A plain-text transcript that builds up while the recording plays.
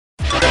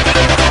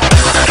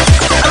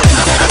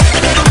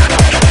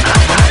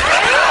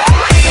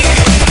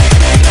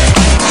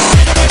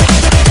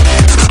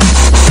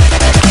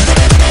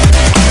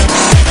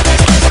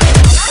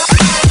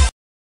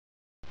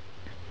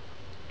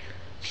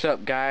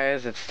up,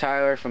 guys? It's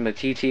Tyler from the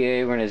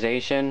TTA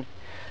organization.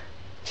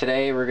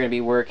 Today we're going to be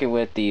working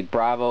with the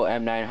Bravo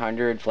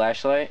M900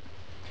 flashlight.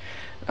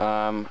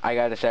 I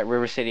got this at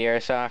River City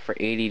Airsoft for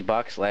 80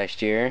 bucks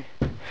last year.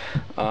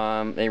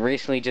 It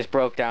recently just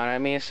broke down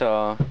on me,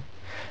 so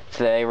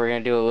today we're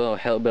going to do a little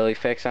hillbilly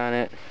fix on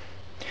it,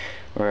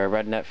 or a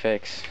redneck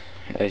fix,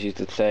 as you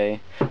could say.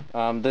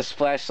 This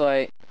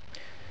flashlight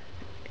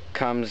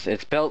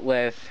it's built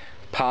with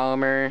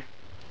polymer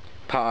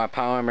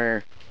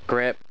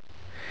grip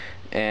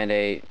and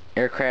a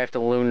aircraft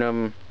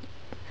aluminum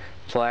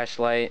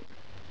flashlight,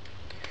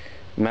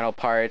 metal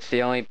parts.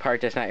 The only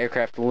part that's not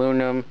aircraft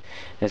aluminum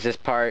is this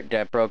part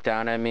that broke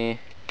down on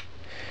me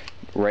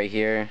right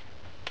here.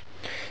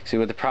 See,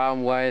 what the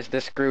problem was,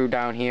 this screw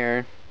down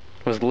here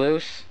was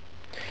loose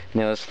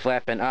and it was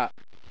flapping up,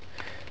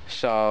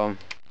 so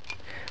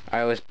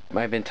I've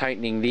been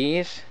tightening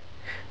these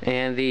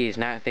and these,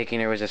 not thinking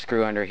there was a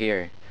screw under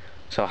here.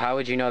 So how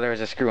would you know there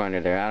was a screw under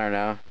there? I don't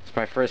know. It's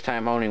my first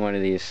time owning one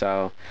of these,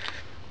 so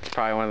it's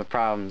probably one of the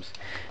problems.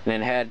 And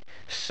it had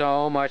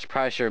so much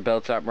pressure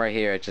built up right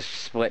here, it just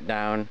split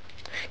down,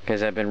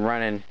 because I've been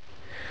running,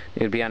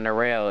 it would be on the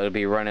rail, it would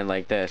be running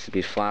like this, it would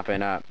be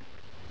flopping up.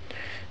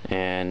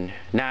 And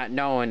not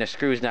knowing the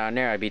screws down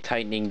there, I'd be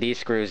tightening these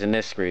screws and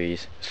this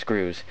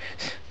screws.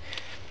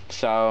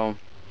 So,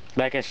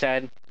 like I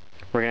said,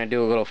 we're going to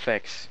do a little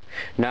fix.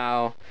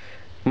 Now,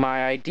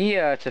 my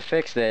idea to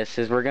fix this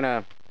is we're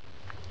gonna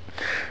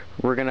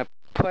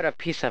put a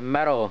piece of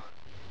metal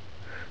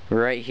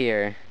right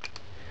here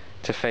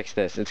to fix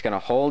this. It's gonna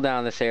hold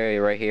down this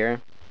area right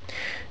here,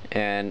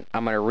 and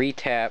I'm gonna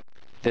retap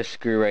this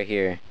screw right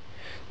here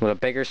with a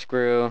bigger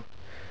screw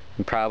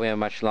and probably a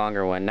much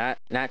longer one. Not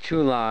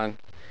too long,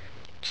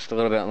 just a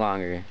little bit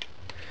longer.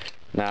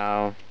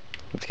 Now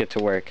let's get to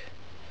work.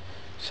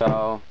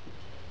 So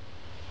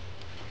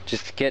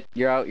just get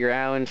out your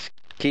Allen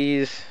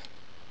keys.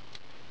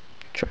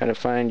 Try to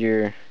find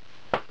your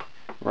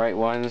right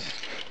ones,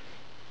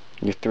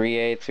 your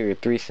 3/8 or your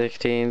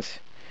 3/16,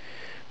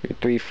 your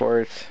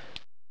 3/4,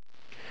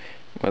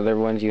 whatever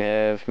ones you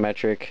have,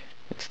 metric,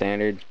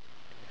 standard.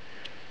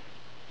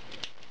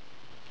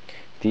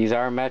 These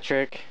are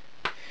metric,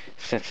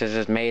 since this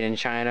is made in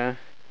China.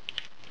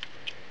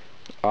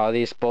 All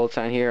these bolts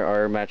on here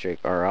are metric,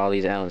 or all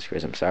these Allen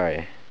screws, I'm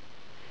sorry.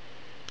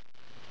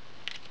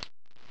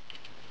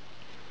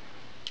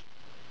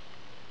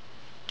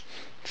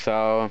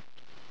 So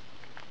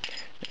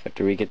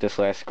after we get this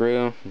last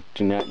screw,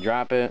 do not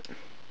drop it.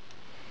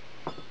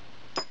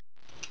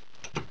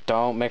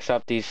 Don't mix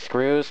up these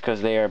screws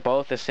because they are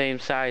both the same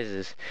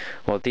sizes.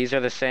 Well, these are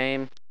the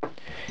same.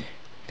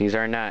 These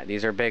are not.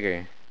 These are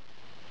bigger.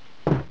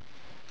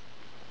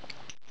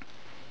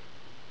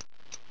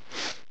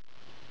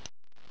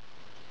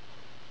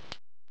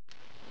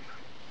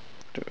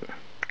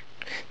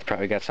 It's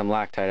probably got some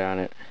Loctite on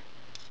it.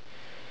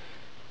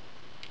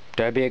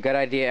 That'd be a good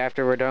idea.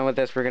 After we're done with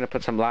this, we're going to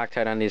put some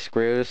Loctite on these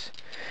screws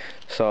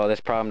so this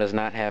problem does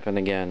not happen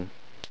again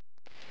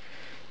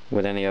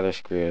with any other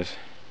screws.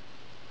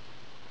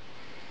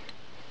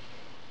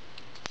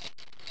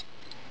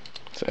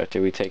 So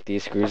after we take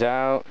these screws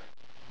out,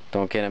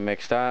 don't get them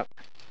mixed up.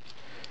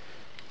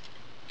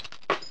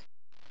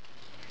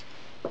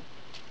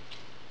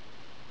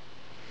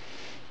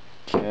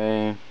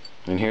 Okay,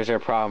 and here's our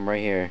problem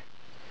right here.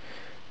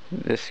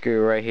 This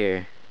screw right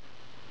here.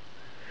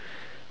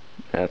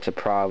 That's a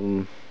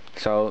problem.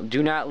 So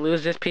do not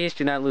lose this piece,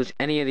 do not lose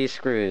any of these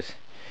screws.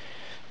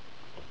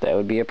 That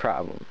would be a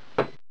problem.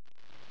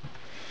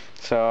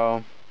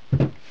 So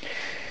here's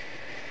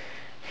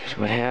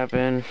what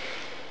happened.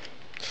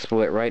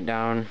 Split right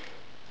down.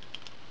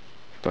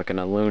 Fucking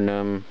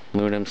aluminum.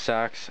 Aluminum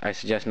sucks. I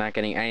suggest not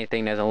getting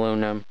anything that's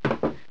aluminum.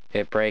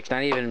 It breaks.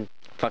 Not even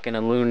fucking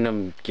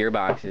aluminum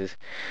gearboxes.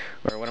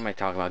 Or what am I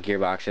talking about?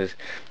 Gearboxes.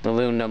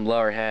 Aluminum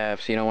lower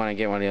halves. You don't want to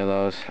get one of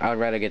those. I would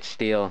rather get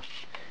steel.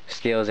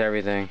 Steel is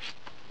everything.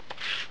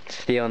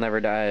 Steel never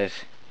dies.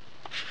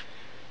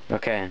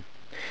 Okay,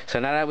 so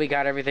now that we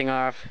got everything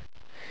off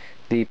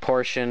this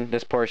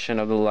portion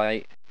of the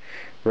light,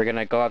 we're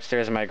gonna go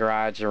upstairs in my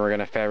garage and we're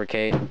gonna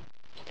fabricate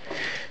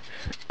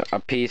a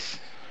piece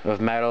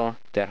of metal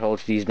that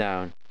holds these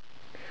down.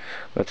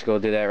 Let's go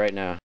do that right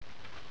now.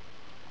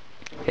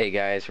 Hey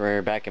guys,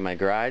 we're back in my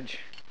garage.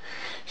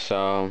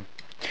 So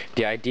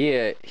the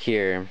idea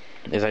here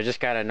is I just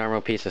got a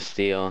normal piece of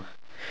steel,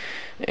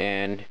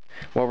 and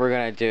what we're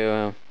gonna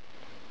do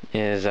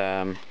is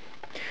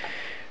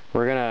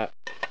we're gonna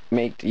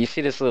make, you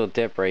see this little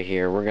dip right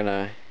here, we're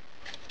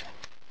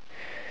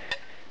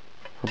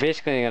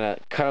basically gonna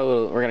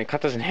we're gonna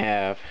cut this in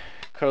half,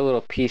 cut a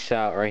little piece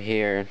out right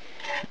here,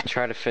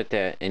 try to fit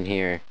that in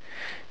here.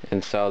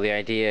 And so the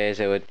idea is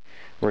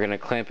we're gonna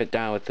clamp it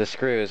down with the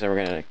screws, and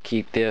we're gonna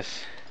keep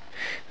this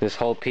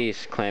whole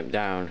piece clamped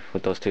down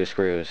with those two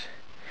screws.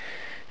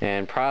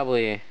 And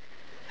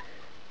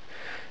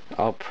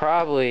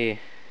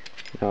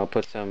I'll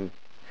put some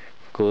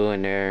glue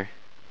in there.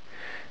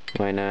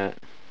 Why not?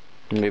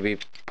 Maybe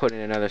put in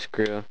another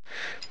screw.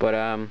 But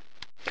I'm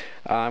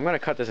gonna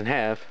cut this in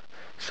half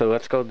So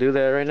let's go do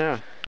that right now.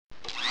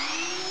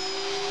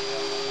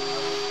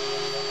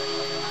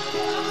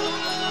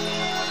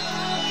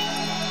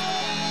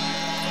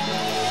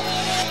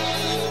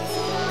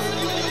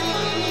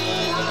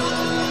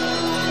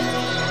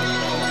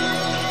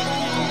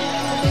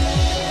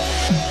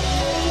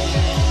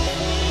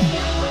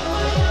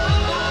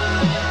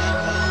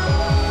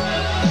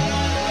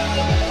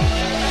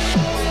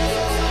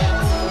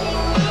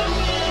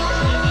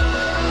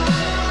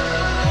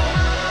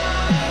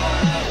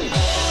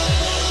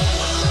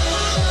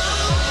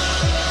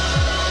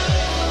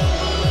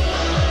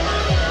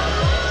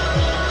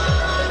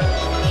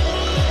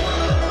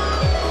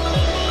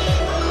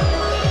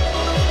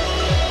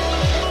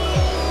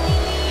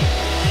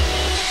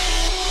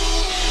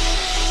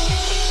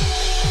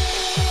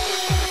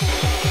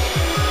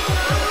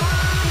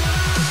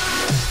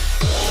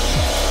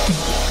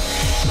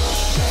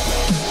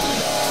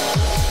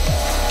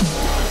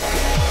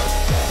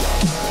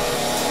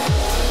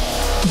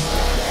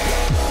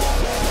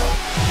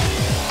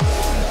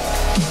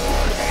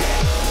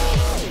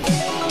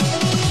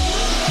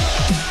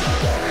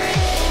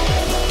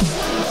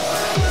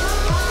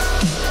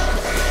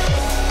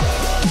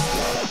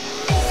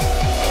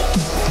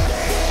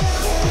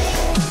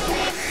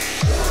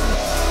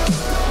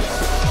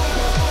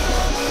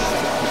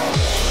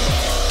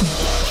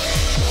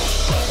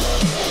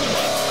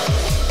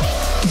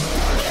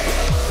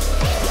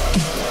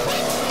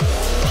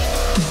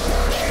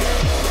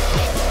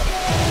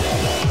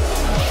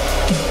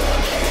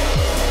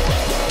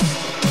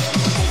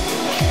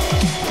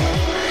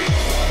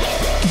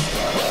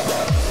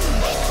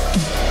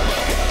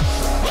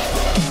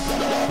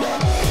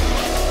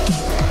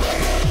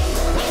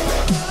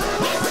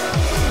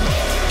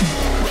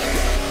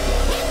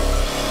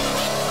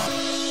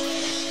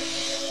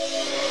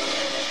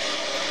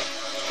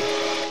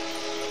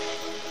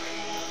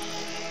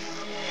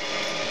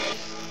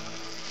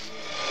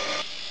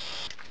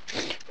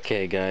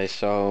 Okay guys,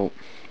 so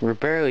we're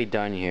barely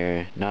done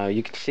here. Now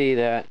you can see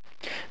that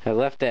I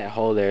left that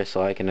hole there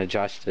so I can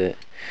adjust it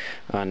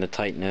on the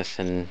tightness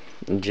and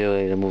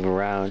agility to move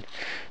around.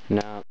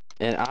 Now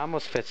it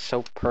almost fits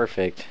so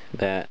perfect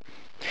that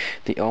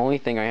the only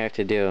thing I have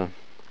to do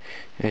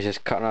is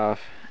just cut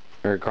off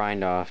or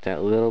grind off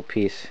that little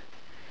piece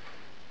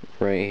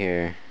right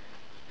here,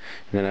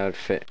 and then that would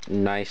fit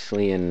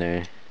nicely in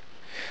there.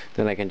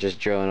 Then I can just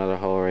drill another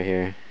hole right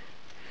here.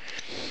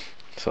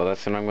 So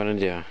that's what I'm gonna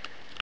do.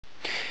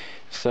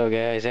 So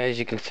guys, as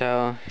you can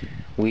tell,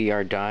 we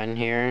are done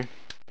here.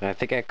 I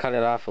think I cut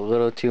it off a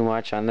little too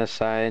much on this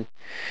side.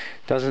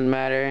 Doesn't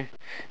matter.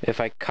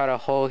 If I cut a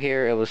hole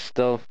here, it will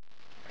still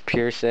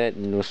pierce it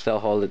and will still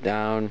hold it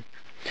down.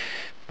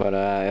 But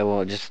it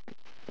will just,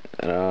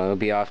 it'll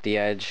be off the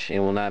edge. It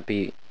will not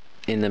be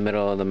in the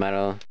middle of the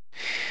metal.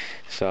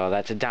 So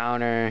that's a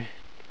downer.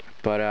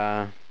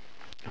 But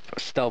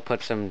still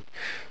put some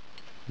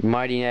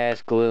mighty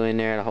ass glue in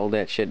there to hold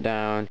that shit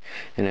down,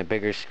 and a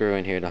bigger screw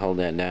in here to hold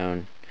that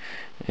down,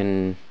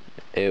 and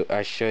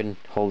I should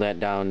hold that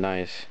down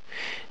nice.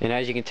 And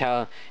as you can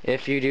tell,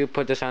 if you do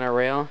put this on a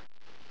rail,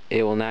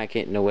 it will not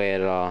get in the way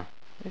at all.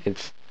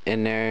 It's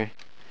in there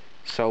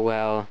so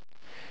well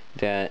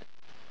that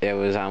it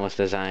was almost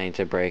designed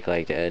to break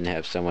like that and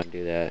have someone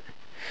do that.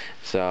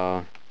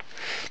 So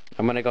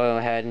I'm gonna go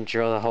ahead and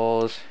drill the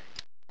holes,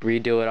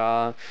 redo it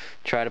all,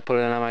 try to put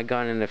it on my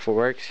gun, and if it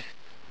works,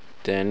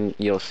 then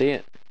you'll see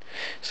it.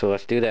 So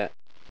let's do that.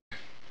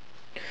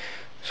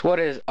 So what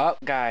is up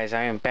guys,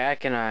 I am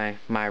back in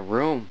my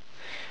room.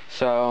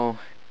 So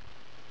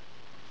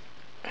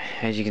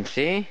as you can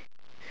see,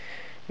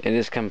 it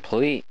is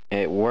complete.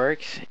 It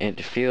works,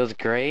 it feels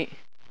great.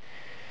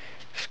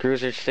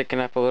 Screws are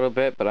sticking up a little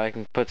bit, but I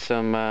can put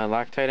some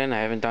Loctite in. I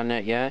haven't done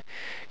that yet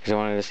because I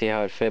wanted to see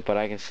how it fit, but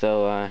I can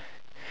still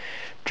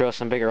drill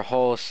some bigger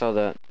holes so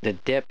the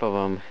dip of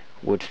them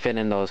would fit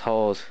in those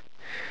holes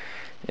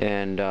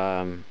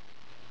and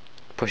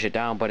push it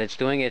down. But it's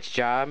doing its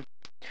job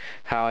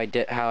how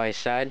I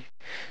said.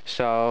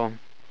 So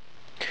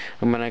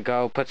I'm gonna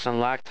go put some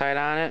Loctite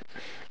on it,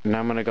 and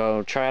I'm gonna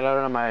go try it out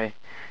on my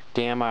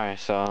DMR.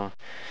 So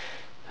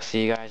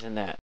see you guys in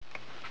that.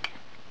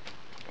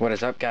 What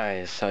is up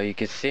guys? So you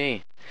can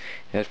see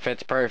it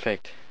fits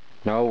perfect.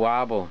 No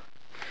wobble.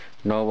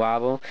 No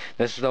wobble.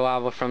 This is the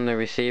wobble from the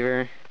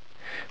receiver.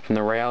 From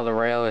the rail. The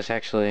rail is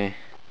actually a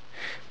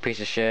piece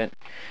of shit,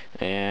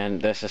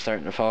 and this is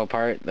starting to fall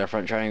apart. The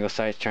front triangle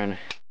sight's trying to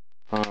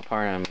fall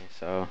apart on me.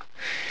 So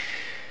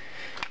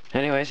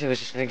anyways, it was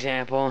just an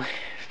example.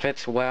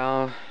 Fits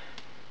well,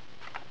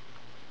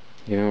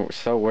 you know,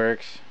 still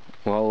works.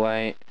 Low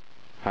light,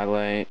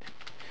 highlight,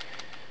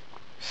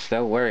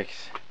 still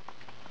works.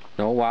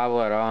 No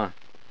wobble at all.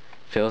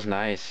 Feels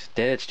nice.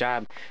 Did its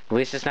job. At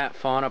least it's not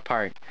falling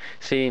apart.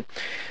 See,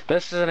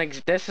 this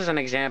is an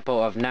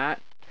example of not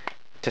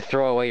to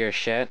throw away your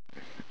shit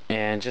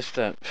and just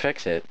to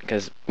fix it.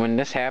 Because when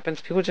this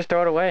happens, people just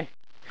throw it away.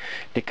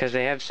 Because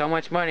they have so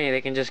much money,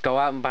 they can just go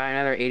out and buy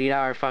another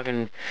 $80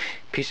 fucking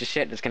piece of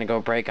shit that's gonna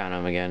go break on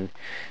them again.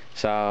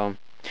 So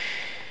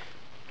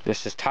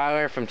This is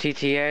Tyler from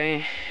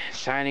TTA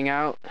signing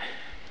out.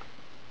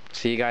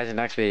 See you guys in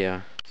the next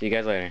video. See you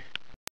guys later.